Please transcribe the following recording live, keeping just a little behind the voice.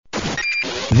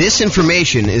This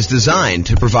information is designed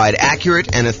to provide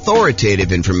accurate and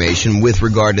authoritative information with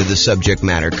regard to the subject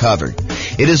matter covered.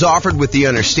 It is offered with the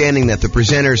understanding that the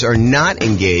presenters are not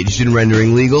engaged in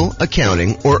rendering legal,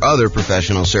 accounting, or other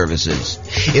professional services.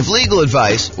 If legal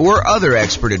advice or other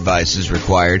expert advice is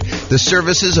required, the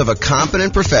services of a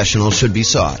competent professional should be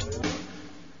sought.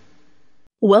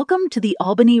 Welcome to the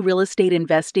Albany Real Estate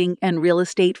Investing and Real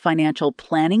Estate Financial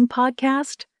Planning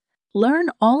Podcast. Learn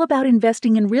all about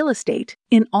investing in real estate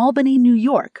in Albany, New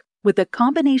York, with a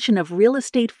combination of real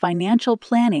estate financial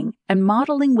planning and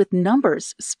modeling with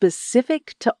numbers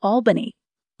specific to Albany,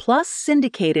 plus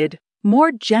syndicated,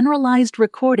 more generalized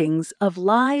recordings of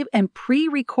live and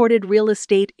pre-recorded real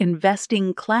estate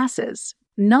investing classes,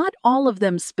 not all of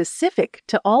them specific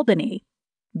to Albany.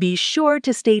 Be sure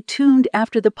to stay tuned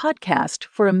after the podcast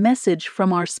for a message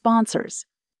from our sponsors.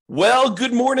 Well,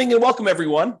 good morning and welcome,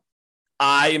 everyone.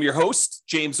 I am your host,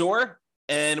 James Orr,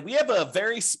 and we have a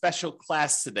very special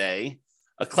class today,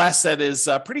 a class that is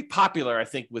pretty popular, I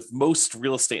think, with most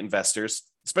real estate investors,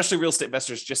 especially real estate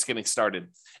investors just getting started.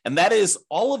 And that is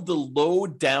all of the low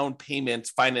down payment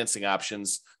financing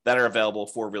options that are available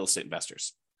for real estate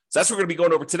investors. So that's what we're going to be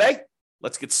going over today.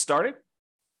 Let's get started.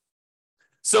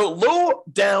 So low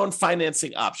down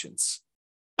financing options.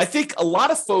 I think a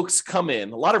lot of folks come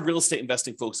in, a lot of real estate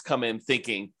investing folks come in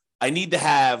thinking, I need to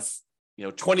have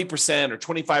 20% or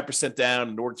 25% down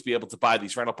in order to be able to buy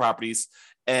these rental properties.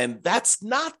 And that's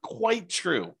not quite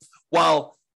true.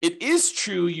 While it is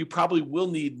true, you probably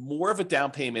will need more of a down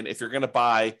payment if you're going to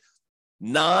buy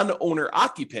non-owner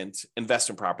occupant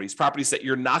investment properties that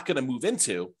you're not going to move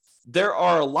into. There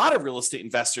are a lot of real estate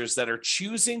investors that are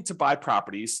choosing to buy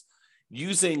properties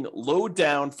using low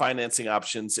down financing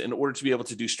options in order to be able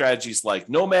to do strategies like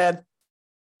nomad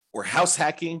or house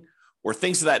hacking or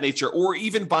things of that nature, or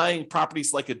even buying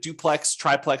properties like a duplex,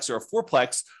 triplex, or a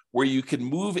fourplex, where you can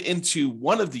move into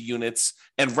one of the units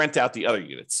and rent out the other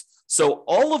units. So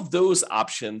all of those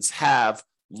options have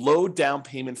low down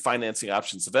payment financing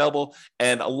options available.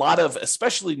 And a lot of,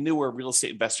 especially newer real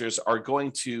estate investors, are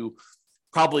going to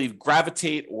probably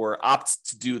gravitate or opt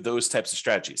to do those types of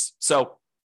strategies. So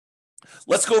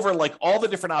let's go over like all the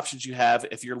different options you have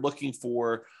if you're looking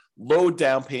for low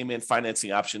down payment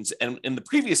financing options. And in the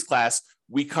previous class,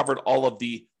 we covered all of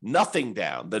the nothing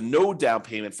down, the no down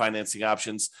payment financing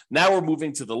options. Now we're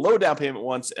moving to the low down payment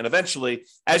ones. And eventually,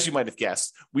 as you might have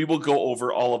guessed, we will go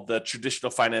over all of the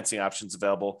traditional financing options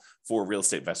available for real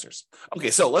estate investors.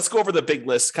 Okay, so let's go over the big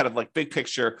list, kind of like big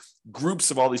picture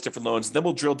groups of all these different loans. And then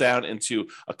we'll drill down into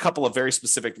a couple of very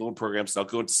specific loan programs, and I'll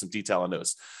go into some detail on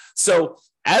those. So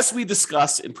as we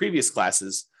discussed in previous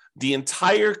classes, the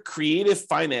entire creative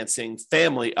financing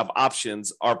family of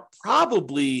options are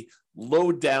probably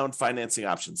low down financing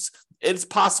options. It's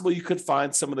possible you could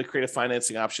find some of the creative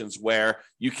financing options where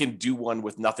you can do one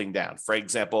with nothing down. For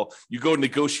example, you go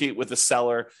negotiate with the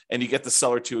seller and you get the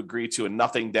seller to agree to a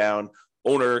nothing down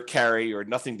owner carry or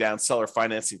nothing down seller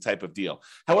financing type of deal.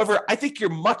 However, I think you're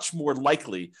much more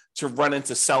likely to run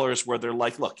into sellers where they're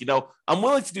like, look, I'm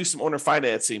willing to do some owner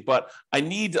financing, but I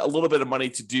need a little bit of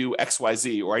money to do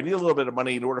XYZ, or I need a little bit of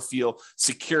money in order to feel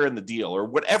secure in the deal, or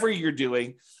whatever you're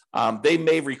doing. They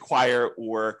may require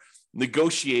or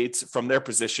negotiate from their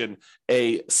position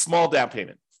a small down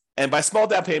payment. And by small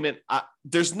down payment,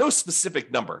 there's no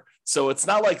specific number. So it's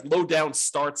not like low down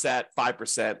starts at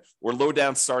 5% or low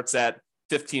down starts at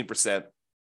 15%.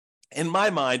 In my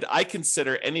mind, I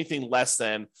consider anything less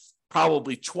than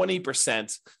probably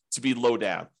 20% to be low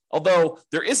down. Although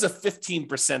there is a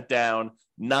 15% down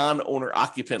non-owner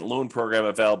occupant loan program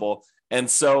available. And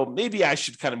so maybe I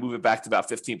should kind of move it back to about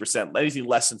 15%. Anything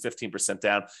less than 15%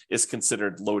 down is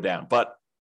considered low down, but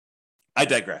I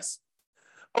digress.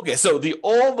 Okay, so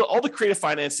all the creative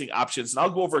financing options, and I'll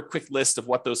go over a quick list of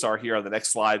what those are here on the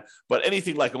next slide, but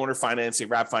anything like owner financing,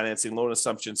 wrap financing, loan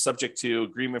assumption, subject to,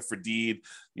 agreement for deed,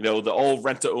 the old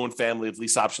rent-to-own family of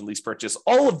lease option, lease purchase,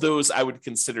 all of those I would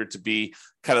consider to be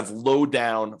kind of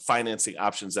low-down financing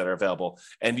options that are available.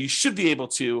 And you should be able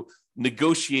to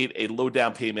negotiate a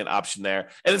low-down payment option there,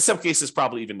 and in some cases,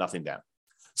 probably even nothing down.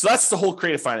 So that's the whole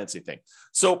creative financing thing.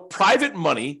 So private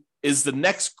money is the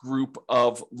next group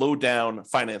of low down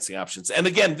financing options. And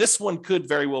again, this one could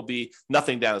very well be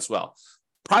nothing down as well.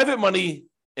 Private money,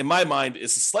 in my mind,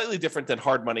 is slightly different than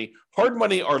hard money. Hard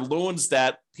money are loans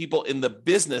that people in the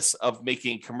business of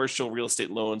making commercial real estate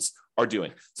loans are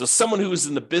doing. So someone who is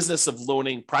in the business of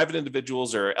loaning private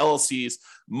individuals or LLCs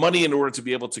money in order to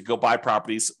be able to go buy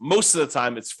properties. Most of the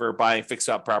time it's for buying fixed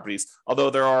out properties, although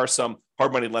there are some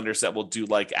hard money lenders that will do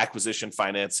like acquisition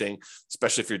financing,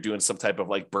 especially if you're doing some type of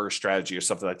like BRRRR strategy or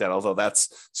something like that, although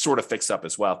that's sort of fixed up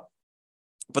as well.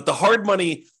 But the hard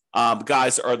money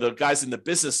guys are the guys in the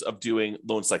business of doing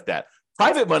loans like that.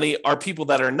 Private money are people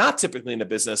that are not typically in the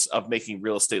business of making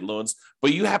real estate loans,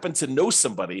 but you happen to know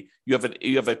somebody, you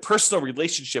have a personal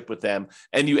relationship with them,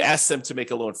 and you ask them to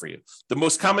make a loan for you. The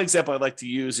most common example I like to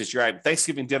use is you're at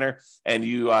Thanksgiving dinner and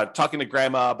you talking to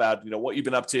grandma about what you've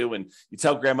been up to, and you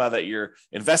tell grandma that you're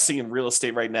investing in real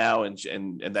estate right now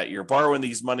and that you're borrowing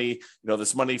this money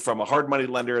from a hard money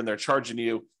lender, and they're charging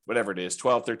you whatever it is,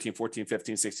 12, 13, 14,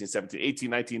 15, 16, 17, 18,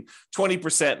 19,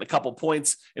 20% and a couple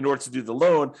points in order to do the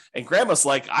loan. And grandma's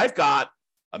like, I've got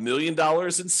 $1 million in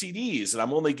CDs and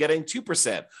I'm only getting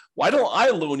 2%. Why don't I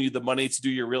loan you the money to do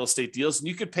your real estate deals? And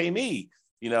you could pay me,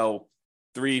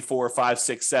 3, 4, 5,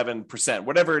 6, 7%,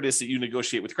 whatever it is that you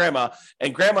negotiate with grandma.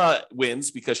 And grandma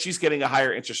wins because she's getting a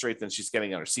higher interest rate than she's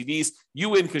getting on her CDs. You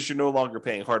win because you're no longer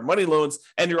paying hard money loans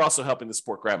and you're also helping to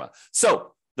support grandma.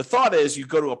 So the thought is you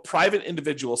go to a private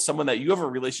individual, someone that you have a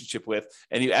relationship with,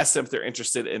 and you ask them if they're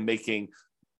interested in making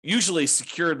usually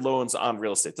secured loans on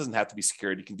real estate. It doesn't have to be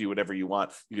secured. You can do whatever you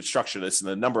want. You could structure this in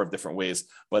a number of different ways,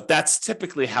 but that's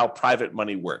typically how private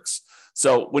money works.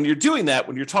 So when you're doing that,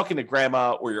 when you're talking to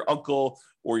grandma or your uncle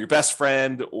or your best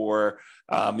friend or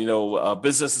a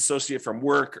business associate from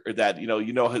work, or that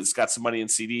has got some money in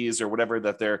CDs or whatever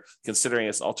that they're considering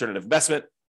as an alternative investment,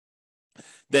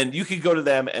 then you can go to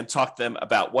them and talk to them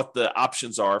about what the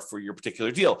options are for your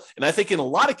particular deal. And I think in a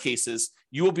lot of cases,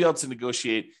 you will be able to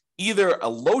negotiate either a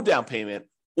low down payment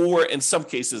or in some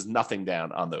cases, nothing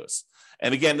down on those.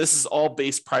 And again, this is all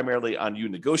based primarily on you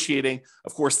negotiating.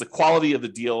 Of course, the quality of the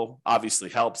deal obviously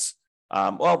helps.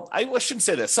 I shouldn't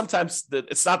say that. Sometimes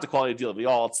it's not the quality of the deal at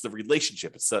all. It's the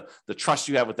relationship. It's the trust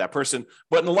you have with that person.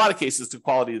 But in a lot of cases, the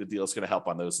quality of the deal is going to help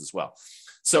on those as well.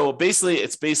 So basically,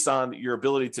 it's based on your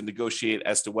ability to negotiate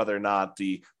as to whether or not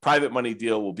the private money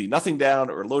deal will be nothing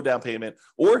down or low down payment,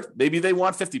 or maybe they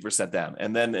want 50% down.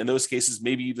 And then in those cases,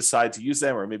 maybe you decide to use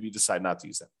them or maybe you decide not to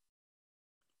use them.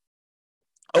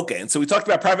 Okay, and so we talked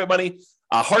about private money.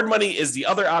 Hard money is the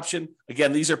other option.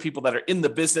 Again, these are people that are in the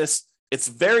business. It's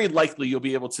very likely you'll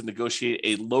be able to negotiate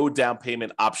a low down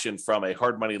payment option from a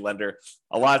hard money lender.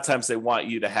 A lot of times they want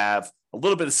you to have a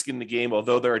little bit of skin in the game,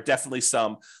 although there are definitely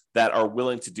some that are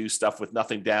willing to do stuff with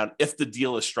nothing down if the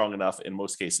deal is strong enough in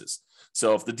most cases.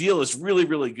 So if the deal is really,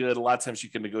 really good, a lot of times you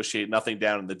can negotiate nothing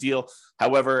down in the deal.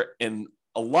 However, in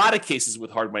a lot of cases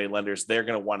with hard money lenders, they're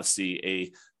going to want to see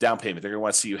a down payment. They're going to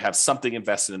want to see you have something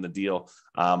invested in the deal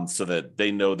so that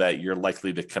they know that you're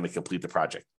likely to kind of complete the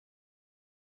project.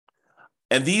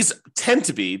 And these tend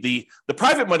to be the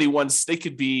private money ones. They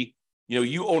could be,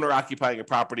 you own or occupying a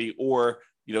property, or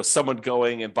someone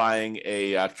going and buying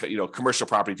a commercial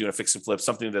property, doing a fix and flip,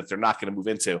 something that they're not going to move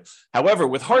into. However,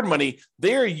 with hard money,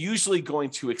 they're usually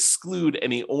going to exclude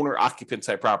any owner-occupant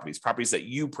type properties that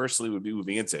you personally would be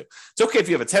moving into. It's okay if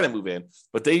you have a tenant move in,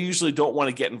 but they usually don't want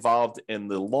to get involved in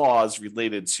the laws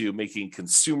related to making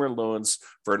consumer loans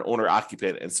for an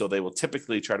owner-occupant, and so they will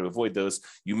typically try to avoid those.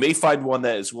 You may find one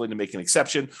that is willing to make an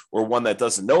exception, or one that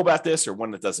doesn't know about this, or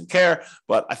one that doesn't care,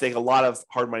 but I think a lot of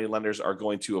hard money lenders are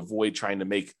going to avoid trying to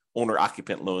make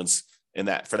owner-occupant loans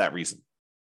for that reason.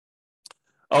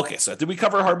 Okay, so did we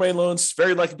cover hard money loans?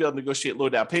 Very likely to be able to negotiate low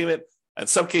down payment. In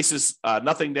some cases,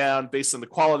 nothing down based on the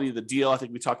quality of the deal. I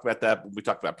think we talked about that. When we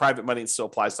talked about private money, it still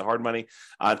applies to hard money,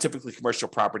 typically commercial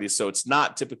properties. So it's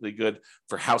not typically good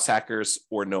for house hackers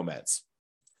or nomads.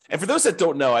 And for those that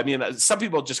don't know, some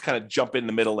people just kind of jump in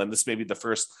the middle, and this may be the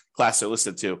first class they're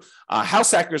listened to.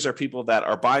 House hackers are people that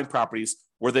are buying properties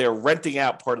where they are renting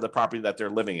out part of the property that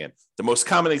they're living in. The most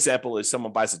common example is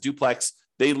someone buys a duplex.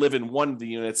 They live in one of the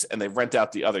units and they rent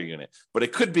out the other unit. But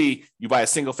it could be you buy a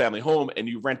single family home and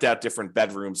you rent out different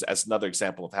bedrooms as another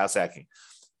example of house hacking.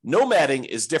 Nomading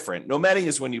is different. Nomading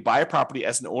is when you buy a property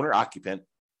as an owner occupant.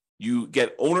 You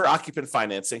get owner-occupant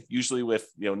financing, usually with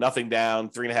nothing down,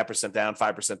 3.5% down,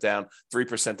 5% down,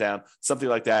 3% down, something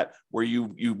like that, where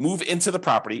you move into the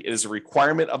property. It is a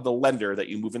requirement of the lender that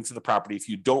you move into the property. If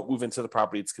you don't move into the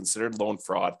property, it's considered loan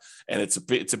fraud, and it's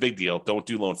a big deal. Don't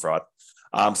do loan fraud.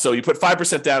 So you put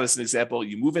 5% down as an example.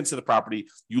 You move into the property.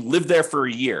 You live there for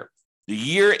a year. The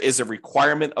year is a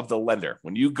requirement of the lender.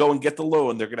 When you go and get the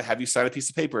loan, they're going to have you sign a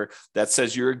piece of paper that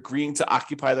says you're agreeing to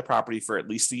occupy the property for at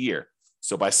least a year.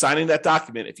 So by signing that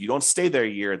document, if you don't stay there a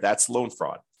year, that's loan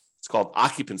fraud. It's called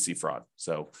occupancy fraud.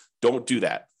 So don't do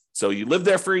that. So you live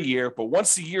there for a year, but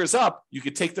once the year is up, you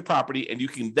can take the property and you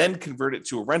can then convert it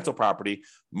to a rental property,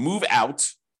 move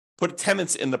out, put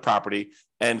tenants in the property,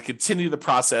 and continue the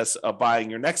process of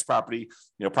buying your next property,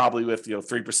 probably with 3%,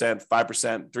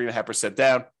 5%, 3.5%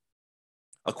 down.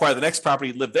 Acquire the next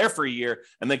property, live there for a year,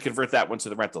 and then convert that one to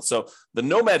the rental. So the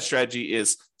nomad strategy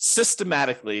is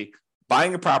systematically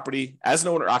buying a property as an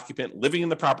owner occupant, living in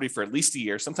the property for at least a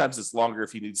year. Sometimes it's longer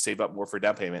if you need to save up more for a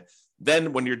down payment.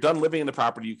 Then when you're done living in the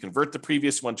property, you convert the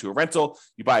previous one to a rental,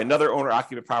 you buy another owner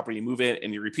occupant property, you move in,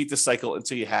 and you repeat the cycle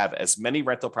until you have as many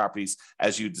rental properties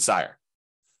as you desire.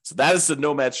 So that is the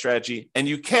nomad strategy. And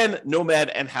you can nomad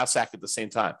and house hack at the same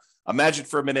time. Imagine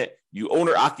for a minute, you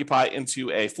owner occupy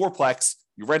into a fourplex,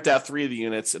 you rent out 3 of the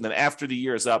units, and then after the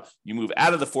year is up, you move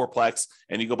out of the fourplex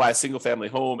and you go buy a single family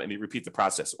home and you repeat the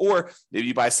process. Or maybe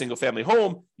you buy a single family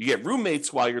home, you get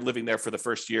roommates while you're living there for the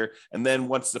first year. And then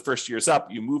once the first year is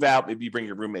up, you move out, maybe you bring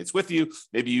your roommates with you,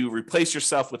 maybe you replace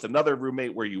yourself with another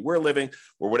roommate where you were living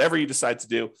or whatever you decide to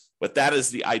do. But that is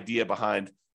the idea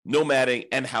behind nomading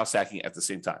and house hacking at the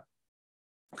same time.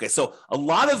 Okay, so a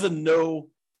lot of the no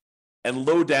and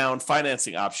low down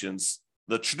financing options,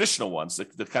 the traditional ones,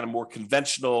 the kind of more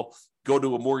conventional, go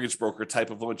to a mortgage broker type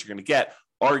of loans you're going to get,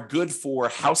 are good for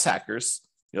house hackers.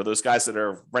 You know, those guys that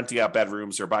are renting out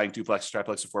bedrooms or buying duplexes,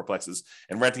 triplexes, or fourplexes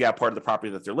and renting out part of the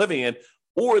property that they're living in,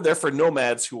 or they're for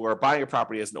nomads who are buying a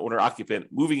property as an owner occupant,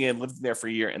 moving in, living there for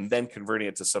a year, and then converting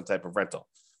it to some type of rental.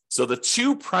 So the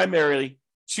two primary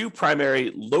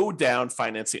low down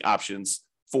financing options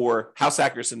for house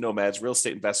hackers and nomads, real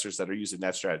estate investors that are using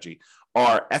that strategy,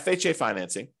 are FHA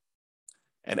financing.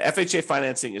 And FHA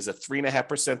financing is a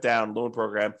 3.5% down loan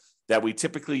program that we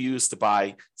typically use to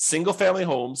buy single family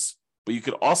homes, but you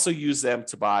could also use them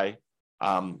to buy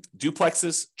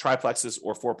duplexes, triplexes,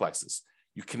 or fourplexes.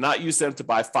 You cannot use them to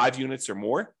buy 5 units or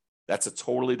more. That's a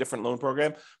totally different loan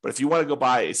program. But if you want to go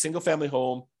buy a single family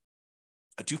home,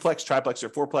 a duplex, triplex, or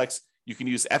fourplex, you can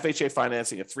use FHA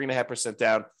financing, a 3.5%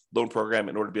 down loan program,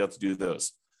 in order to be able to do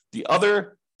those. The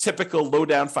other typical low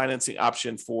down financing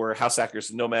option for house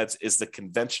hackers and nomads is the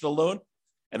conventional loan,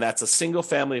 and that's a single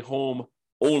family home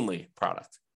only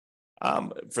product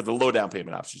for the low down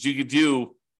payment options. You could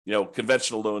do,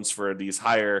 conventional loans for these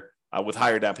higher with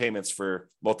higher down payments for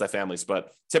multifamilies,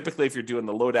 but typically if you're doing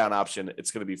the low down option, it's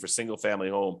going to be for single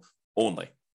family home only.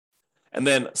 And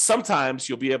then sometimes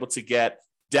you'll be able to get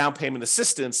down payment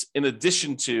assistance in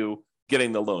addition to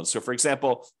getting the loan. So for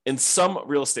example, in some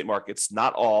real estate markets,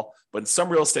 not all, but in some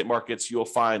real estate markets, you'll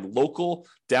find local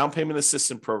down payment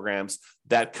assistance programs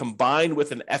that combine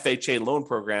with an FHA loan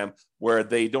program where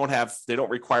they don't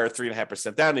require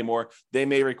 3.5% down anymore. They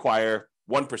may require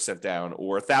 1% down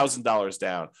or $1,000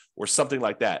 down or something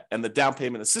like that. And the down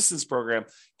payment assistance program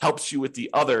helps you with the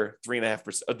other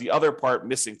 3.5%, the other part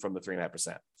missing from the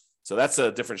 3.5%. So that's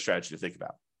a different strategy to think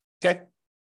about. Okay.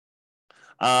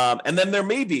 And then there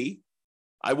may be,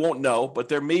 I won't know, but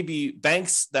there may be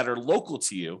banks that are local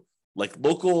to you, like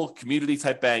local community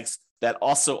type banks that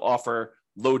also offer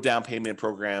low down payment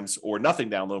programs or nothing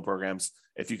down loan programs,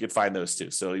 if you could find those too.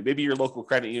 So maybe your local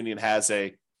credit union has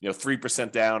a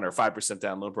 3% down or 5%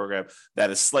 down loan program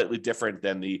that is slightly different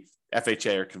than the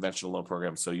FHA or conventional loan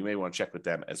program. So you may want to check with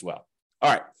them as well. All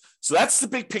right. So that's the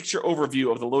big picture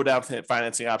overview of the low down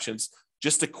financing options.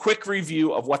 Just a quick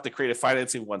review of what the creative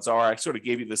financing ones are. I sort of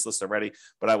gave you this list already,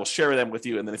 but I will share them with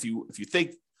you. And then if you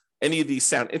think any of these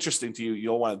sound interesting to you,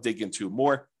 you'll want to dig into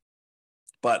more.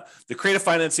 But the creative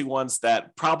financing ones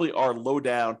that probably are low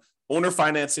down: owner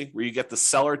financing, where you get the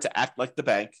seller to act like the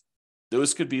bank.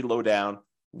 Those could be low down.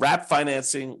 Wrap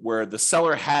financing, where the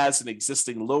seller has an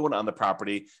existing loan on the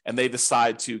property and they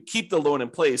decide to keep the loan in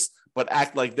place, but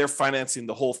act like they're financing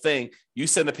the whole thing. You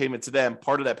send a payment to them.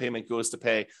 Part of that payment goes to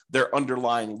pay their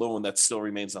underlying loan that still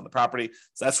remains on the property.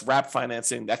 So that's wrap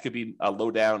financing. That could be a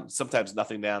low down, sometimes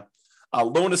nothing down.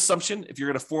 Loan assumption, if you're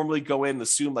going to formally go in and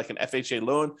assume like an FHA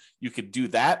loan, you could do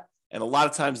that. And a lot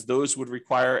of times those would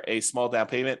require a small down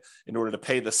payment in order to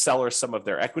pay the seller some of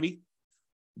their equity.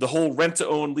 The whole rent to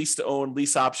own, lease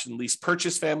option, lease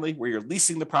purchase family, where you're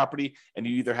leasing the property and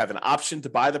you either have an option to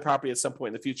buy the property at some point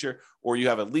in the future, or you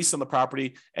have a lease on the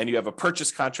property and you have a purchase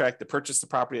contract to purchase the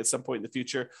property at some point in the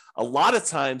future. A lot of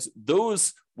times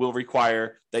those will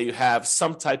require that you have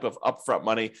some type of upfront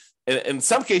money. And in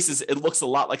some cases, it looks a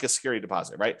lot like a security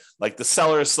deposit, right? Like the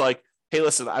seller is like, hey,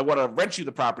 listen, I want to rent you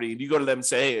the property. And you go to them and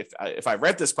say, hey, if I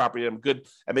rent this property, I'm good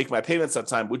and make my payments on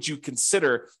time. Would you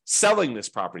consider selling this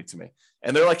property to me?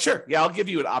 And they're like, sure, yeah, I'll give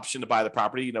you an option to buy the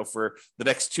property, for the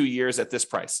next 2 years at this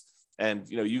price. And,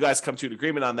 you guys come to an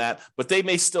agreement on that, but they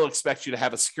may still expect you to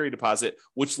have a security deposit,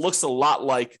 which looks a lot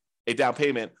like a down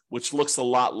payment, which looks a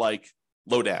lot like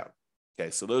low down. Okay.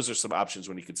 So those are some options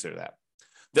when you consider that.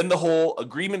 Then the whole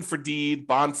agreement for deed,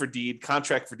 bond for deed,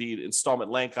 contract for deed, installment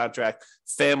land contract,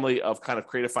 family of kind of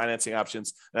creative financing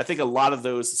options. And I think a lot of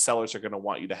those sellers are going to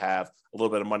want you to have a little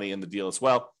bit of money in the deal as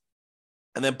well.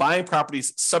 And then buying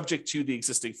properties subject to the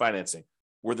existing financing,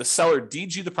 where the seller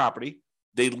deeds you the property,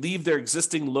 they leave their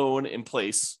existing loan in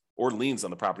place or liens on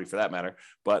the property for that matter,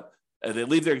 but they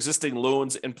leave their existing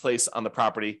loans in place on the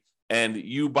property, and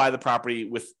you buy the property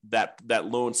with that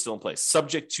loan still in place,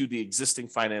 subject to the existing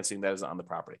financing that is on the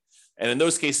property. And in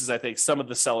those cases, I think some of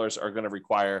the sellers are going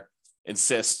to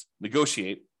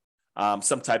negotiate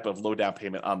some type of low down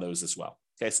payment on those as well.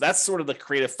 Okay, so that's sort of the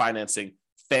creative financing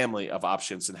family of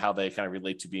options and how they kind of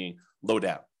relate to being low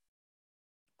down.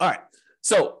 All right,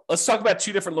 so let's talk about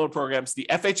two different loan programs, the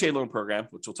FHA loan program,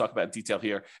 which we'll talk about in detail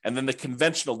here, and then the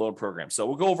conventional loan program. So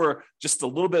we'll go over just a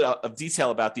little bit of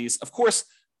detail about these. Of course,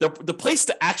 the place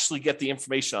to actually get the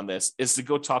information on this is to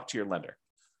go talk to your lender.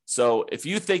 So if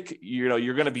you think you're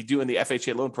going to be doing the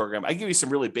FHA loan program, I give you some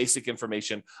really basic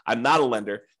information. I'm not a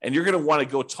lender, and you're going to want to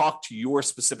go talk to your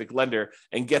specific lender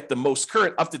and get the most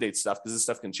current, up-to-date stuff, because this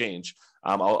stuff can change.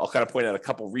 I'll kind of point out a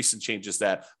couple of recent changes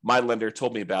that my lender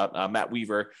told me about. Matt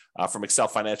Weaver from Excel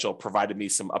Financial provided me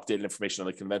some updated information on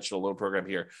the conventional loan program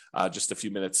here just a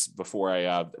few minutes before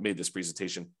I made this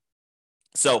presentation.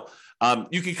 So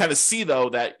you can kind of see, though,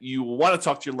 that you want to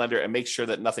talk to your lender and make sure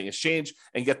that nothing has changed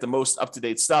and get the most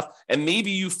up-to-date stuff. And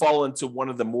maybe you fall into one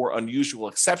of the more unusual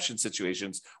exception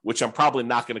situations, which I'm probably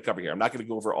not going to cover here. I'm not going to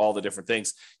go over all the different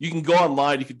things. You can go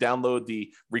online, you can download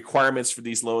the requirements for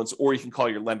these loans, or you can call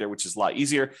your lender, which is a lot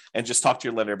easier, and just talk to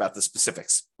your lender about the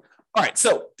specifics. All right,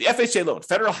 so the FHA loan,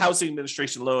 Federal Housing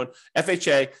Administration loan,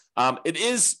 FHA, it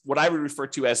is what I would refer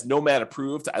to as nomad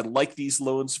approved. I like these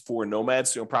loans for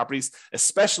nomads who own properties,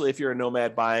 especially if you're a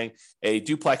nomad buying a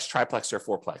duplex, triplex, or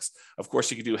fourplex. Of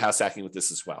course, you can do house hacking with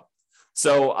this as well.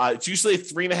 So it's usually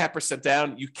 3.5%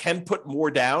 down. You can put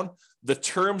more down. The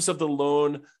terms of the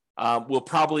loan will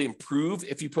probably improve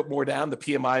if you put more down. The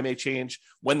PMI may change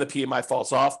when the PMI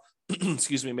falls off.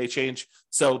 May change.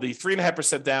 So the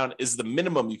 3.5% down is the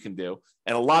minimum you can do.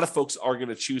 And a lot of folks are going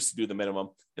to choose to do the minimum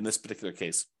in this particular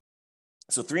case.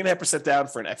 So 3.5% down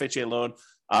for an FHA loan.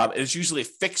 It is usually a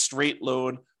fixed rate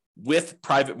loan with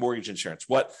private mortgage insurance,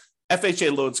 what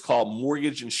FHA loans call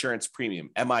mortgage insurance premium,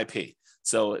 MIP.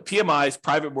 So PMI is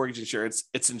private mortgage insurance.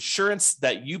 It's insurance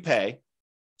that you pay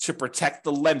to protect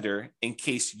the lender in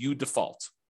case you default.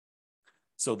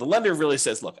 So the lender really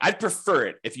says, look, I'd prefer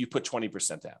it if you put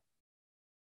 20% down.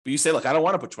 But you say, look, I don't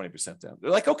want to put 20% down. They're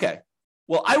like, okay,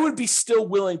 well, I would be still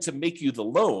willing to make you the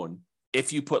loan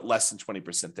if you put less than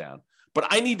 20% down, but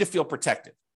I need to feel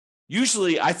protected.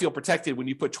 Usually I feel protected when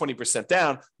you put 20%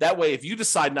 down. That way, if you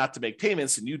decide not to make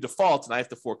payments and you default and I have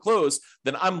to foreclose,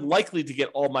 then I'm likely to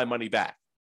get all my money back.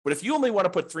 But if you only want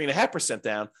to put 3.5%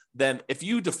 down, then if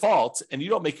you default and you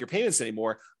don't make your payments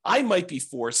anymore, I might be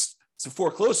forced to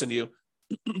foreclose on you,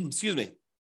 excuse me,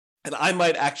 and I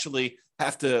might actually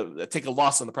have to take a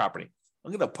loss on the property.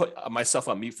 I'm going to put myself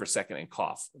on mute for a second and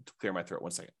cough to clear my throat.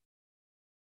 1 second.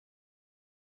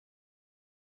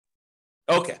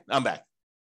 Okay, I'm back.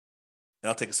 And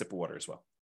I'll take a sip of water as well.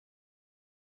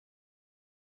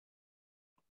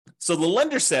 So the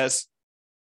lender says,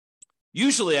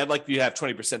 usually I'd like you to have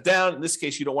 20% down. In this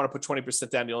case, you don't want to put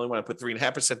 20% down. You only want to put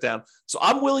 3.5% down. So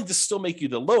I'm willing to still make you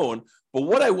the loan. But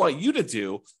what I want you to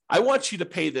do, I want you to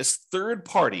pay this third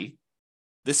party,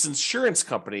 this insurance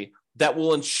company that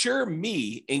will insure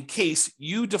me in case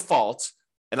you default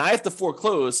and I have to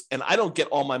foreclose and I don't get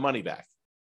all my money back.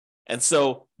 And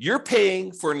so you're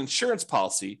paying for an insurance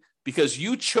policy because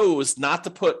you chose not to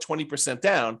put 20%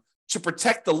 down to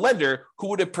protect the lender who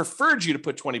would have preferred you to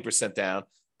put 20% down.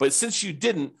 But since you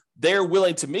didn't, they're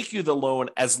willing to make you the loan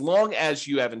as long as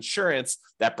you have insurance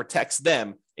that protects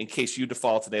them in case you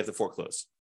default and they have to foreclose.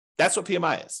 That's what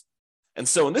PMI is. And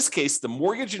so in this case, the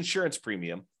mortgage insurance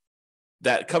premium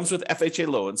that comes with FHA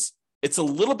loans, it's a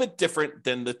little bit different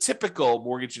than the typical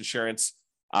mortgage insurance,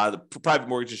 the private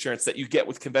mortgage insurance that you get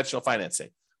with conventional financing.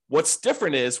 What's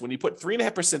different is when you put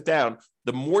 3.5% down,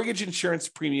 the mortgage insurance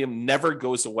premium never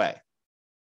goes away.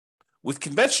 With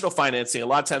conventional financing, a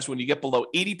lot of times when you get below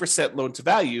 80% loan to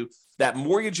value, that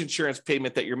mortgage insurance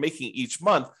payment that you're making each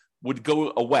month would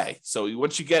go away. So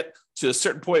once you get to a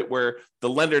certain point where the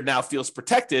lender now feels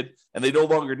protected and they no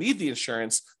longer need the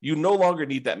insurance, you no longer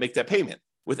need that, make that payment.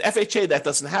 With FHA, that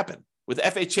doesn't happen. With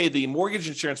FHA, the mortgage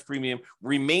insurance premium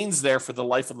remains there for the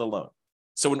life of the loan.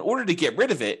 So in order to get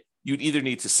rid of it, you'd either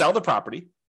need to sell the property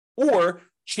or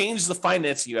change the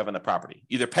financing you have on the property,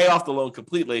 either pay off the loan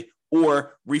completely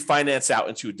or refinance out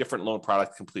into a different loan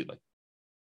product completely.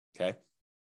 Okay.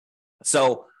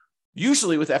 So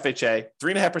usually with FHA,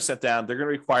 3.5% down, they're going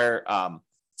to require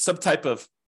some type of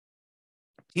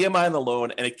PMI on the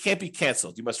loan, and it can't be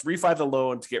canceled. You must refi the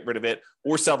loan to get rid of it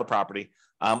or sell the property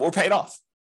or pay it off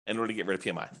in order to get rid of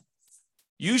PMI.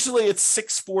 Usually it's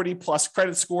 640 plus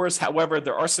credit scores. However,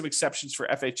 there are some exceptions for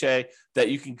FHA that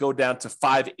you can go down to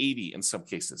 580 in some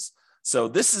cases. So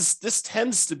this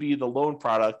tends to be the loan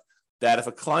product that if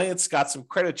a client's got some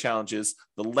credit challenges,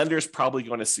 the lender's probably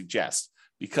going to suggest,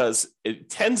 because it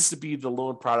tends to be the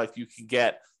loan product you can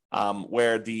get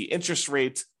where the interest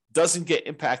rate doesn't get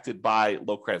impacted by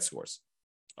low credit scores.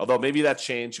 Although maybe that's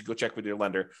changed, you go check with your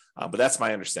lender, but that's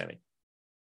my understanding.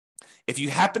 If you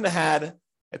happen to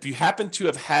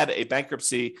have had a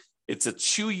bankruptcy, it's a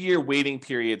 2-year waiting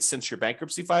period since your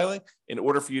bankruptcy filing in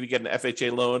order for you to get an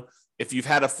FHA loan. If you've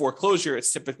had a foreclosure,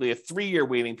 it's typically a 3-year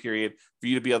waiting period for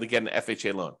you to be able to get an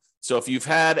FHA loan. So if you've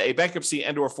had a bankruptcy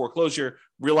and or foreclosure,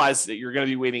 realize that you're going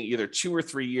to be waiting either 2 or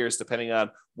 3 years, depending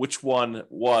on which one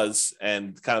was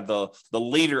and kind of the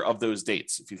later of those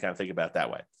dates, if you kind of think about it that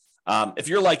way. If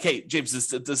you're like, hey, James,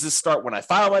 does this start when I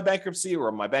file my bankruptcy,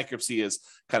 or my bankruptcy is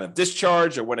kind of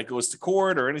discharged, or when it goes to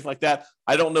court or anything like that?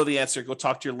 I don't know the answer. Go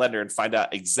talk to your lender and find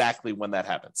out exactly when that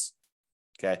happens.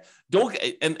 Okay.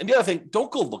 And the other thing,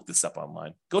 don't go look this up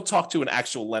online. Go talk to an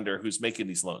actual lender who's making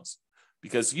these loans,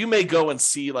 because you may go and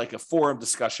see like a forum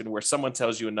discussion where someone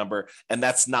tells you a number and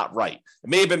that's not right. It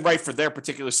may have been right for their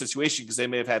particular situation because they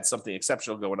may have had something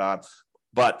exceptional going on,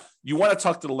 but you want to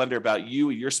talk to the lender about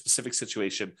your specific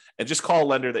situation, and just call a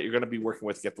lender that you're going to be working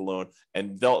with to get the loan,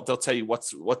 and they'll tell you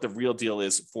what the real deal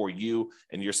is for you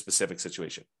and your specific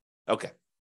situation. Okay.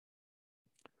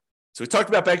 So we talked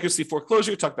about bankruptcy,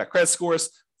 foreclosure, we talked about credit scores.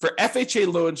 For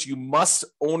FHA loans, you must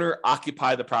owner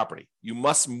occupy the property. You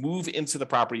must move into the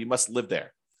property. You must live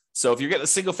there. So if you're getting a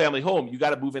single family home, you got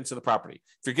to move into the property.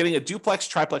 If you're getting a duplex,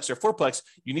 triplex, or fourplex,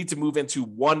 you need to move into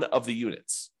one of the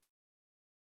units.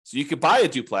 So you could buy a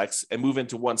duplex and move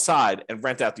into one side and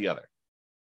rent out the other.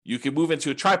 You can move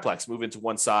into a triplex, move into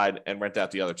one side and rent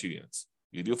out the other 2 units.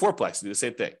 You can do a fourplex, do the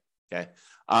same thing. Okay.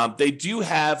 They do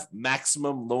have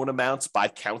maximum loan amounts by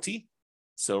county.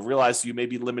 So realize you may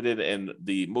be limited in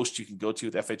the most you can go to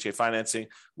with FHA financing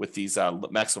with these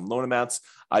maximum loan amounts.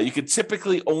 You can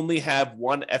typically only have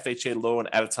one FHA loan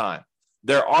at a time.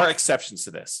 There are exceptions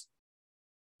to this.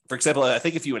 For example, I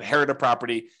think if you inherit a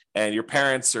property and your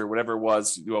parents or whatever it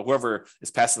was, whoever is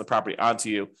passing the property onto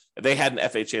you, if they had an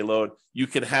FHA loan, you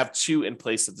can have 2 in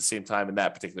place at the same time in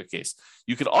that particular case.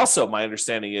 You could also, my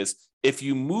understanding is, if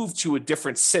you move to a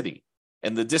different city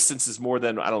and the distance is more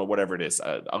than, I don't know, whatever it is,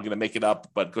 I'm going to make it up,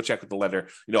 but go check with the lender,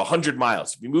 100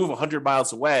 miles. If you move 100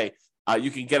 miles away,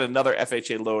 you can get another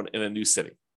FHA loan in a new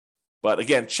city. But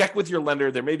again, check with your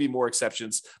lender. There may be more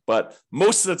exceptions, but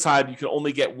most of the time you can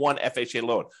only get one FHA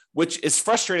loan, which is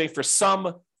frustrating for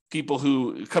some people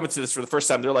who come into this for the first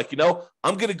time. They're like,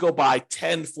 I'm going to go buy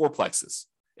 10 fourplexes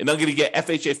and I'm going to get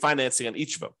FHA financing on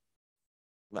each of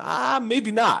them.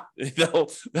 Maybe not.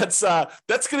 That's going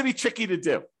to be tricky to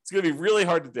do. It's going to be really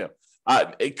hard to do.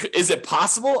 Is it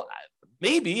possible?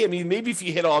 Maybe. I mean, maybe if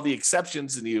you hit all the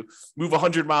exceptions and you move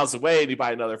 100 miles away and you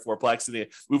buy another fourplex, and you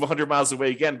move 100 miles away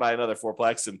again, buy another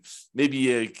fourplex, and maybe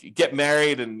you get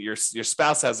married and your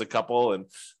spouse has a couple and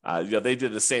they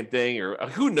did the same thing, or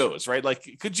who knows, right?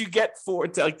 Like, could you get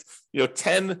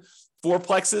 10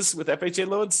 fourplexes with FHA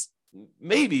loans?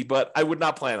 Maybe, but I would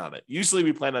not plan on it. Usually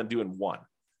we plan on doing one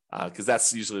because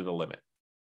that's usually the limit.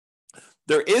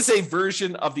 There is a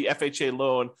version of the FHA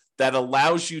loan that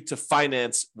allows you to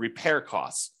finance repair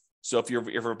costs. So if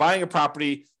you're buying a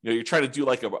property, you're trying to do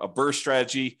like a BRRRR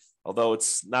strategy, although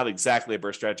it's not exactly a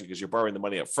BRRRR strategy because you're borrowing the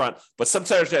money up front, but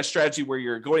sometimes that strategy where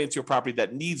you're going into a property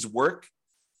that needs work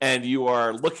and you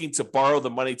are looking to borrow the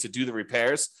money to do the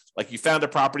repairs. Like you found a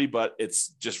property, but it's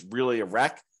just really a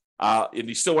wreck. And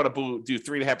you still want to do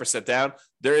 3.5% down.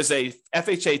 There is a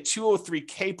FHA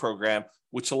 203K program,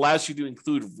 which allows you to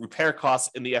include repair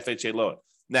costs in the FHA loan.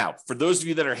 Now, for those of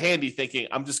you that are handy thinking,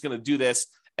 I'm just going to do this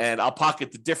and I'll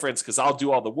pocket the difference because I'll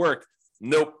do all the work.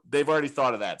 Nope, they've already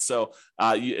thought of that. So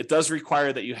it does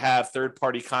require that you have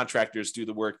third-party contractors do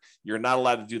the work. You're not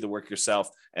allowed to do the work yourself.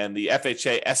 And the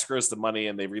FHA escrows the money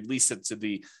and they release it to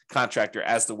the contractor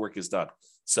as the work is done.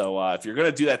 So if you're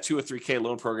going to do that 203K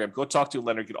loan program, go talk to a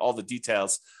lender, get all the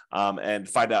details, and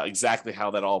find out exactly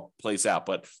how that all plays out.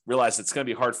 But realize it's going to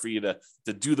be hard for you to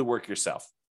do the work yourself.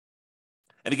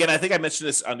 And again, I think I mentioned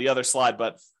this on the other slide,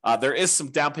 but there is some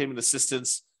down payment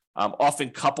assistance often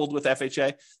coupled with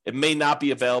FHA. It may not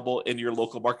be available in your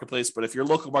local marketplace, but if your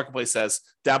local marketplace has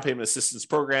down payment assistance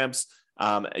programs,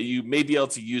 you may be able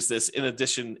to use this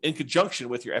in conjunction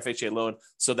with your FHA loan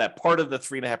so that part of the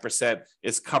 3.5%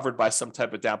 is covered by some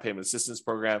type of down payment assistance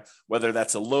program, whether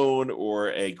that's a loan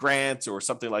or a grant or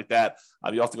something like that.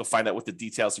 You'll have to go find out what the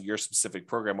details of your specific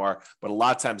program are, but a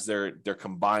lot of times they're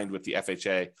combined with the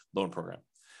FHA loan program.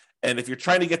 And if you're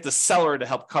trying to get the seller to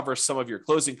help cover some of your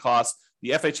closing costs,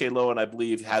 the FHA loan, I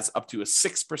believe, has up to a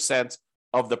 6%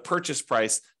 of the purchase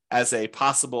price as a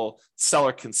possible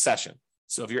seller concession.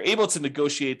 So if you're able to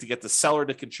negotiate to get the seller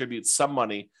to contribute some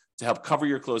money to help cover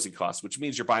your closing costs, which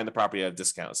means you're buying the property at a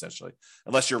discount, essentially,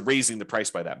 unless you're raising the price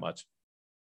by that much.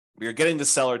 You're getting the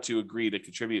seller to agree to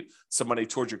contribute some money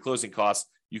towards your closing costs.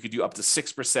 You could do up to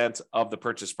 6% of the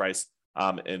purchase price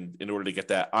in order to get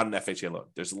that on an FHA loan.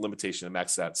 There's a limitation to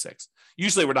max out at 6.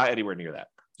 Usually we're not anywhere near that,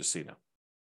 just so you know.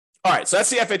 All right, so that's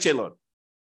the FHA loan.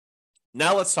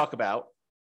 Now let's talk about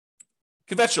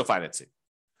conventional financing.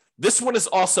 This one is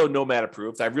also Nomad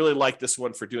approved. I really like this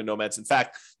one for doing Nomads. In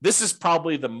fact, this is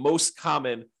probably the most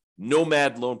common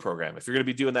Nomad loan program. If you're going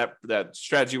to be doing that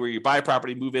strategy where you buy a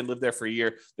property, move in, live there for a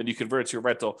year, then you convert it to a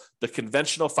rental, the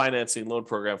conventional financing loan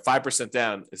program, 5%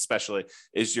 down especially,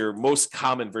 is your most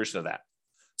common version of that.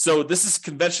 So this is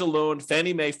conventional loan,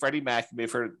 Fannie Mae, Freddie Mac, you may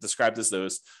have heard described as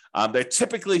those. They're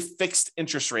typically fixed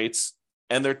interest rates,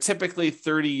 and they're typically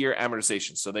 30-year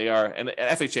amortization. So they are, and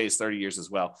FHA is 30 years as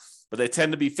well, but they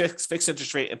tend to be fixed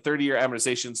interest rate and 30-year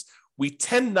amortizations. We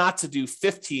tend not to do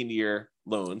 15-year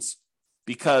loans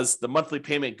because the monthly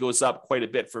payment goes up quite a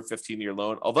bit for a 15-year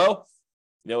loan. Although,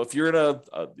 if you're in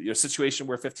a situation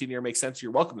where 15-year makes sense,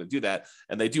 you're welcome to do that.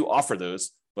 And they do offer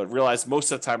those, but realize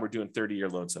most of the time we're doing 30-year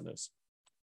loans on those.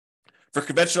 For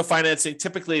conventional financing,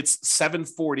 typically it's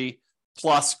 740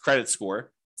 plus credit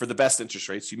score for the best interest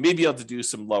rates. You may be able to do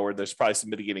some lower. There's probably some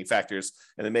mitigating factors,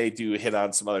 and they may do hit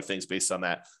on some other things based on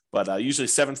that. But usually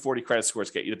 740 credit scores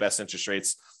get you the best interest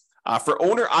rates. For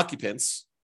owner occupants,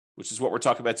 which is what we're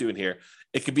talking about doing here,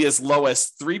 it could be as low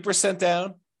as 3%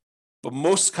 down, but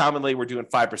most commonly we're doing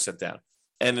 5% down.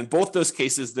 And in both those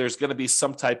cases, there's going to be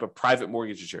some type of private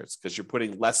mortgage insurance because you're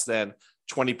putting less than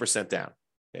 20% down.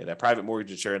 Okay, that private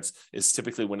mortgage insurance is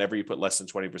typically whenever you put less than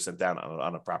 20% down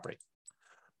on a property.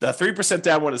 The 3%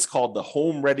 down one is called the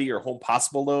Home Ready or Home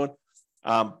Possible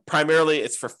loan. Primarily,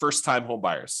 it's for first-time home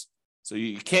buyers. So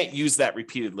you can't use that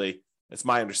repeatedly. That's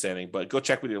my understanding, but go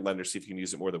check with your lender, see if you can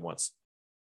use it more than once.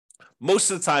 Most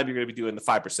of the time, you're going to be doing the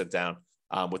 5% down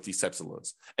with these types of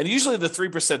loans. And usually the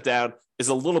 3% down is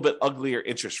a little bit uglier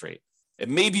interest rate. It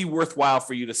may be worthwhile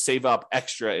for you to save up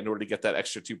extra in order to get that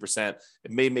extra 2%.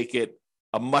 It may make it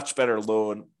a much better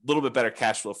loan, a little bit better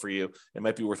cash flow for you. It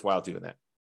might be worthwhile doing that.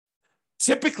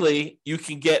 Typically, you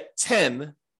can get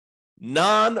 10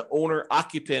 non-owner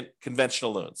occupant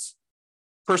conventional loans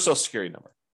per Social Security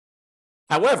number.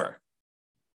 However,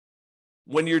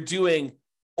 when you're doing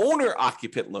owner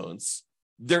occupant loans,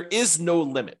 there is no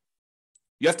limit.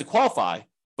 You have to qualify,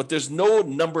 but there's no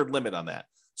numbered limit on that.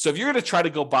 So if you're going to try to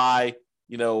go buy,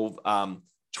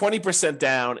 20%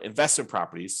 down investment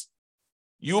properties,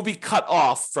 you will be cut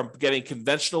off from getting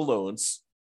conventional loans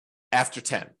after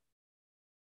 10.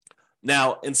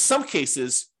 Now, in some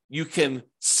cases, you can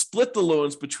split the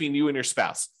loans between you and your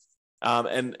spouse.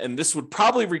 And this would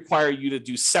probably require you to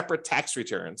do separate tax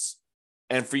returns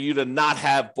and for you to not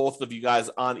have both of you guys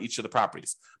on each of the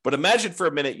properties. But imagine for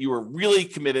a minute you were really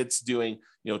committed to doing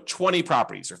 20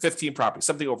 properties or 15 properties,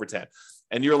 something over 10.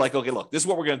 And you're like, okay, look, this is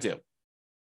what we're going to do.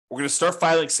 We're going to start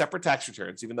filing separate tax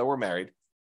returns, even though we're married.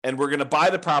 And we're going to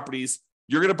buy the properties.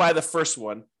 You're going to buy the first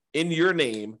one in your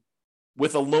name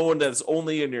with a loan that is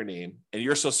only in your name and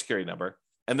your Social Security number.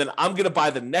 And then I'm going to buy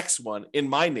the next one in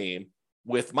my name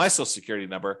with my Social Security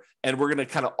number. And we're going to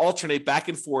kind of alternate back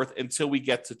and forth until we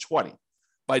get to 20.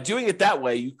 By doing it that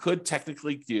way, you could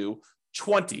technically do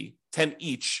 10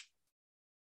 each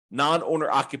non-owner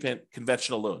occupant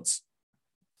conventional loans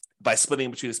by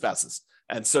splitting between the spouses.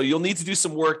 And so you'll need to do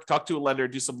some work, talk to a lender,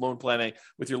 do some loan planning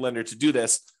with your lender to do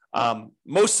this.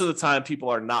 Most of the time, people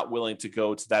are not willing to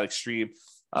go to that extreme.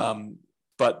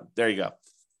 But there you go.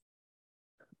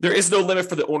 There is no limit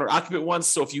for the owner occupant ones.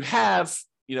 So if you have,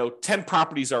 10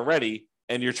 properties already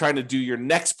and you're trying to do your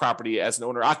next property as an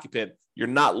owner occupant, you're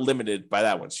not limited by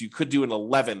that one. So you could do an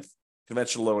 11th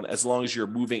conventional loan as long as you're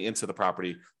moving into the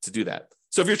property to do that.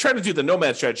 So if you're trying to do the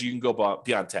Nomad strategy, you can go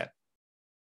beyond 10.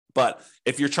 But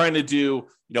if you're trying to do,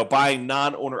 buying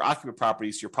non-owner occupant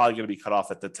properties, you're probably going to be cut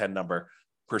off at the 10 number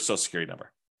per Social Security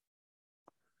number.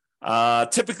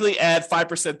 Typically add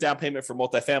 5% down payment for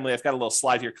multifamily. I've got a little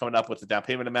slide here coming up with the down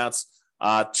payment amounts.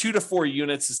 2 to 4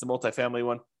 units is the multifamily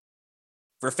one.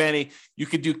 For Fannie, you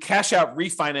could do cash out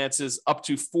refinances up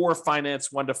to 4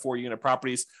 finance 1 to 4 unit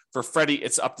properties. For Freddie,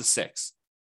 it's up to 6.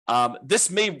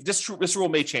 This rule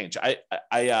may change.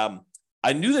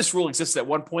 I knew this rule existed at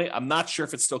one point. I'm not sure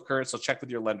if it's still current, so check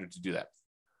with your lender to do that.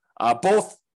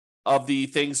 Both of the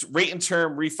things, rate and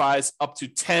term refis up to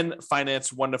 10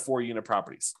 finance 1 to 4 unit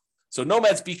properties. So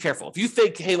Nomads, be careful. If you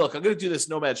think, hey, look, I'm going to do this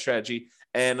Nomad strategy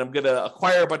and I'm going to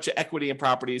acquire a bunch of equity in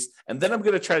properties, and then I'm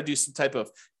going to try to do some type of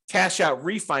cash out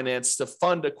refinance to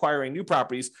fund acquiring new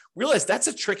properties, realize that's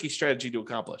a tricky strategy to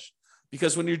accomplish.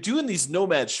 Because when you're doing these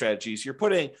nomad strategies, you're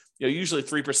putting usually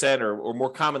 3% or more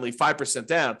commonly 5%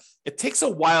 down. It takes a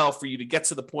while for you to get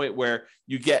to the point where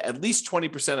you get at least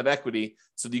 20% of equity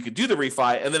so that you could do the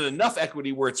refi, and then enough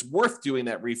equity where it's worth doing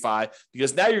that refi,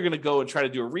 because now you're going to go and try to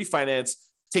do a refinance,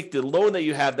 take the loan that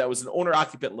you have that was an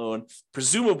owner-occupant loan,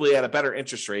 presumably at a better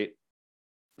interest rate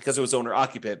because it was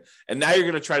owner-occupant, and now you're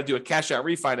going to try to do a cash-out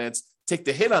refinance, take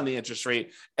the hit on the interest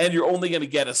rate, and you're only going to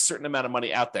get a certain amount of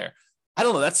money out there. I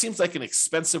don't know. That seems like an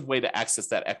expensive way to access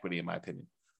that equity, in my opinion.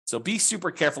 So be super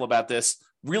careful about this.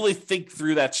 Really think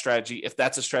through that strategy if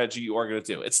that's a strategy you are going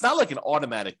to do. It's not like an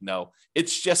automatic no.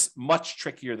 It's just much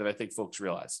trickier than I think folks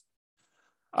realize.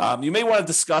 You may want to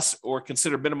discuss or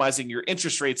consider minimizing your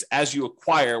interest rates as you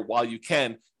acquire while you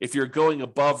can if you're going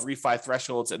above refi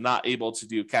thresholds and not able to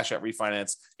do cash out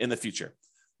refinance in the future.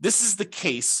 This is the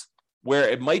case where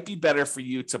it might be better for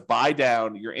you to buy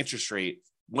down your interest rate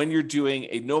when you're doing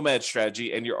a nomad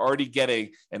strategy and you're already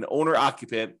getting an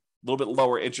owner-occupant, a little bit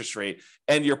lower interest rate,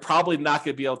 and you're probably not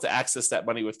going to be able to access that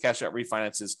money with cash-out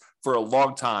refinances for a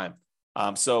long time.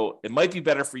 So it might be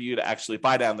better for you to actually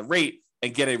buy down the rate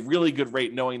and get a really good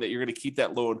rate knowing that you're going to keep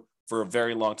that loan for a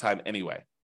very long time anyway.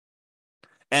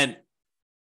 And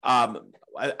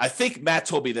I think Matt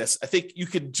told me this. I think you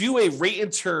could do a rate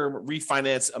and term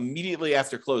refinance immediately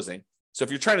after closing. So if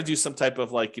you're trying to do some type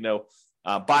of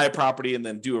buy a property and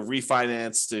then do a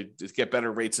refinance to get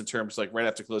better rates in terms right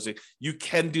after closing, you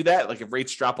can do that. Like if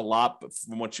rates drop a lot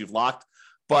from what you've locked,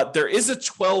 but there is a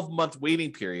 12-month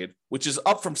waiting period, which is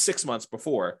up from 6 months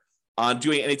before on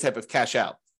doing any type of cash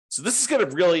out. So this is going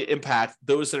to really impact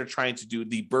those that are trying to do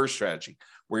the BRRRR strategy,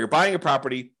 where you're buying a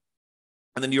property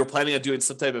and then you're planning on doing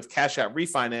some type of cash out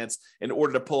refinance in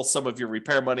order to pull some of your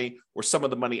repair money or some of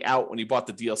the money out when you bought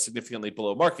the deal significantly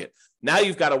below market. Now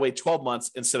you've got to wait 12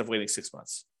 months instead of waiting 6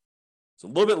 months. So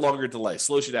a little bit longer delay,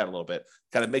 slows you down a little bit,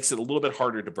 kind of makes it a little bit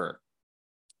harder to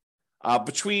BRRRR.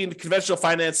 Between conventional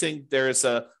financing, there is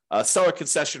a seller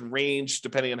concession range,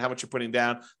 depending on how much you're putting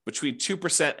down, between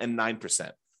 2% and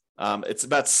 9%. It's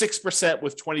about 6%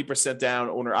 with 20% down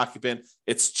owner occupant.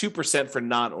 It's 2% for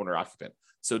non-owner occupant.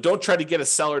 So don't try to get a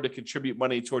seller to contribute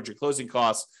money towards your closing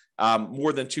costs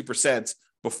more than 2%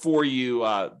 before you,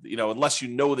 unless you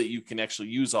know that you can actually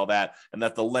use all that and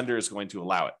that the lender is going to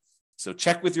allow it. So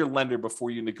check with your lender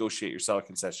before you negotiate your seller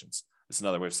concessions. That's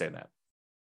another way of saying that.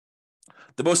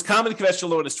 The most common conventional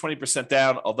loan is 20%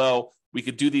 down, although we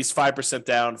could do these 5%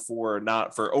 down for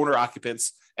owner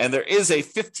occupants, and there is a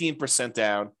 15%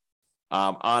 down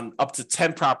on up to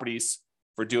 10 properties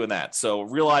for doing that. So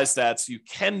realize that you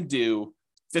can do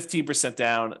 15%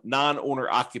 down non-owner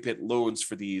occupant loans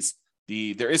for these.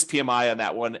 There is PMI on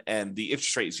that one, and the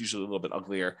interest rate is usually a little bit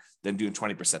uglier than doing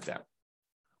 20% down.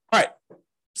 All right,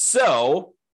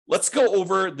 so let's go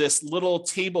over this little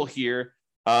table here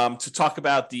to talk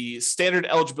about the standard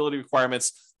eligibility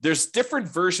requirements. There's different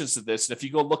versions of this, and if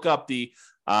you go look up the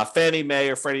Fannie Mae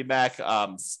or Freddie Mac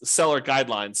seller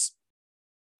guidelines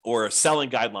or selling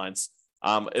guidelines,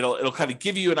 it'll kind of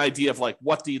give you an idea of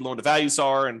what the loan to values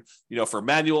are, and for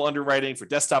manual underwriting, for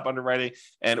desktop underwriting,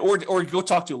 and or go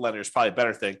talk to a lender is probably a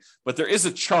better thing. But there is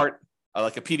a chart,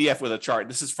 like a PDF with a chart.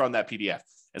 This is from that PDF,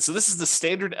 and so this is the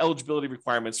standard eligibility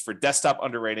requirements for desktop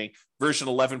underwriting version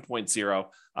 11.0.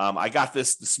 I got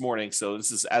this morning, so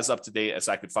this is as up to date as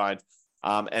I could find,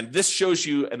 and this shows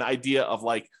you an idea of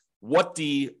what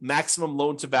the maximum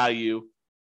loan to value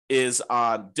is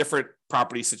on different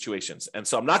property situations. And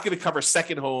so I'm not going to cover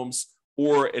second homes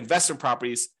or investment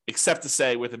properties, except to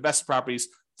say with investment properties,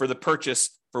 for the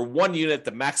purchase for one unit,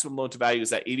 the maximum loan to value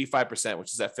is at 85%,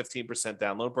 which is that 15%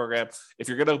 down loan program. If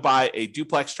you're going to buy a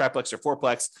duplex, triplex, or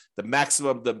fourplex, the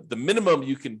maximum, the minimum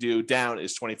you can do down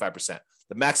is 25%.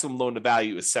 The maximum loan to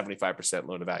value is 75%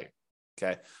 loan to value.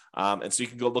 Okay. And so you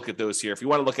can go look at those here. If you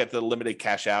want to look at the limited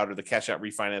cash out or the cash out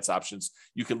refinance options,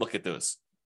 you can look at those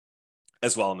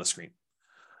as well on the screen.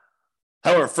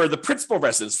 However, for the principal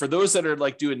residents, for those that are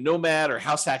doing nomad or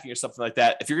house hacking or something like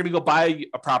that, if you're going to go buy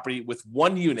a property with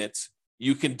one unit,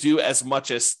 you can do as much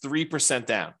as 3%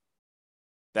 down.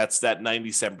 That's that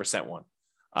 97% one.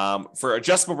 For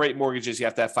adjustable rate mortgages, you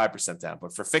have to have 5% down.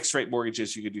 But for fixed rate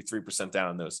mortgages, you could do 3% down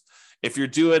on those. If you're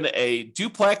doing a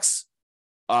duplex,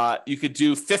 you could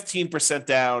do 15%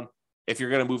 down if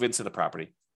you're going to move into the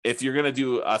property. If you're going to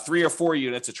do 3 or 4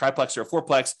 units, a triplex or a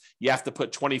fourplex, you have to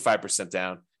put 25%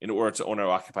 down in order to own or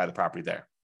occupy the property there.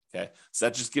 Okay, so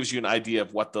that just gives you an idea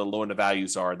of what the loan to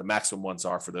values are, the maximum ones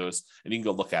are for those, and you can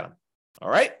go look at them. All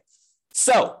right.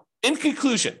 So in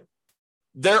conclusion,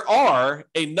 there are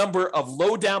a number of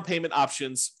low down payment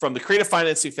options from the creative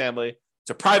financing family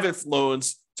to private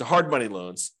loans, to hard money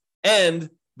loans. And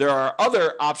there are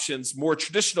other options, more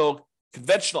traditional,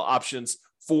 conventional options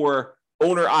for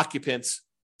owner-occupant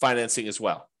financing as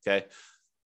well, okay?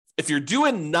 If you're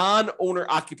doing non-owner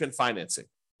occupant financing,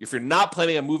 if you're not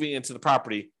planning on moving into the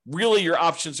property, really your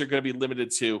options are going to be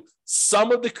limited to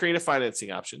some of the creative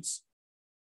financing options,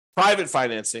 private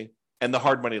financing, and the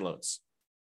hard money loans,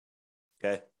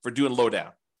 okay, for doing low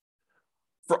down.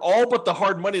 For all but the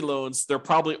hard money loans, there are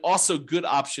probably also good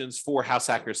options for house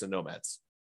hackers and nomads.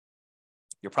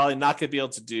 You're probably not going to be able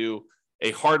to do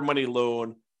a hard money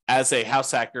loan as a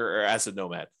house hacker or as a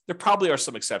nomad. There probably are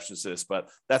some exceptions to this, but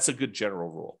that's a good general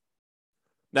rule.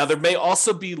 Now, there may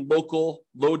also be local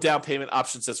low down payment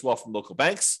options as well from local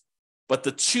banks, but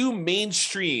the two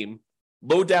mainstream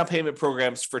low down payment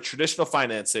programs for traditional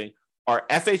financing are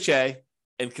FHA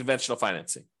and conventional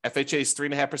financing. FHA is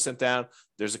 3.5% down.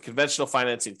 There's a conventional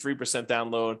financing 3% down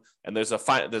loan, and there's a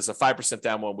 5%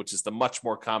 down one, which is the much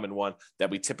more common one that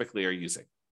we typically are using.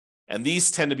 And these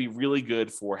tend to be really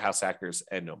good for house hackers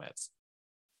and nomads.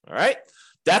 All right,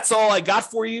 that's all I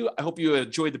got for you. I hope you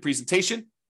enjoyed the presentation.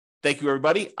 Thank you,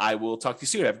 everybody. I will talk to you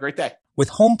soon. Have a great day. With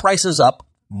home prices up,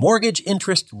 mortgage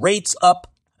interest rates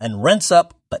up, and rents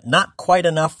up, but not quite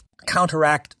enough to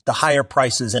counteract the higher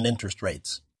prices and interest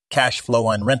rates. Cash flow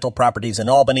on rental properties in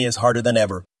Albany is harder than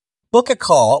ever. Book a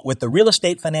call with the Real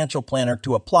Estate Financial Planner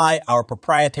to apply our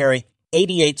proprietary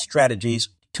 88 strategies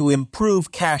to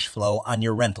improve cash flow on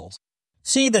your rentals.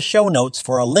 See the show notes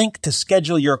for a link to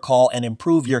schedule your call and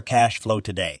improve your cash flow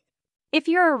today. If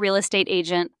you're a real estate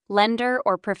agent, lender,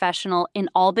 or professional in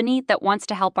Albany that wants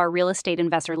to help our real estate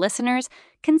investor listeners,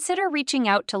 consider reaching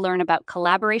out to learn about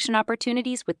collaboration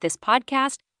opportunities with this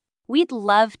podcast. We'd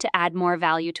love to add more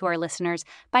value to our listeners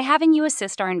by having you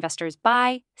assist our investors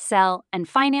buy, sell, and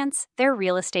finance their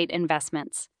real estate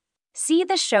investments. See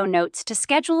the show notes to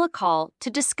schedule a call to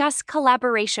discuss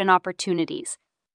collaboration opportunities.